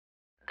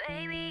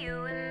Baby,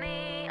 you and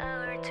me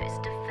are a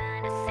twist of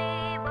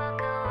fantasy.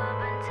 Buckle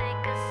up and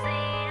take a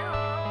seat.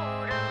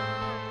 Hold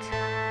on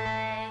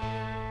tight.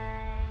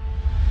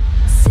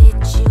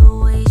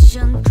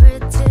 Situation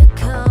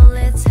critical.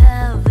 Let's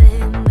have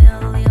it.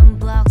 Million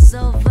blocks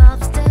of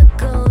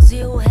obstacles.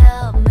 You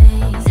help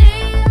me.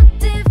 See a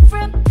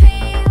different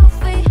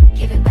POV.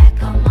 Giving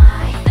back on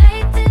my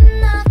faith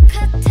in a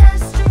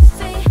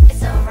catastrophe.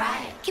 It's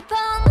alright. Keep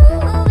on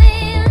moving.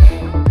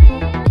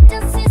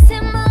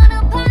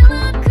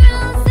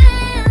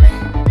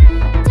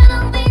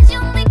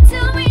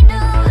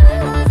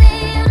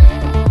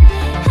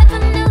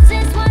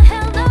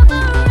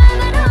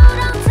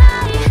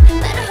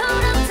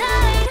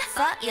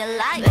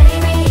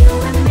 Baby, you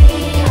and me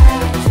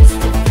are a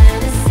twisted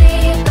fantasy.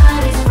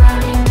 Bodies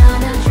running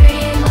on a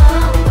dream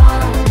of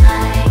all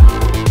night.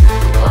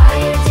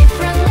 Wired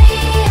differently,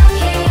 a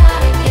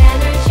chaotic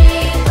energy.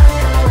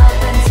 Buckle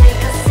up and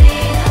take a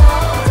seat.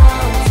 Hold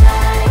on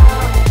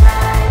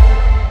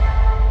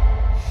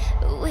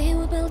tight. We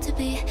were built to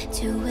be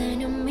two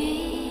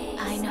enemies.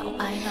 I know.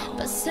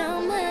 But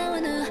somehow I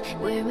know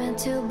we're meant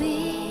to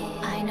be.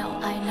 I know.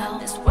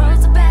 This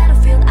world's a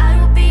battlefield. I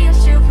will be a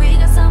shield. We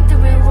got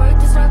something real worth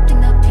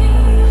disrupting the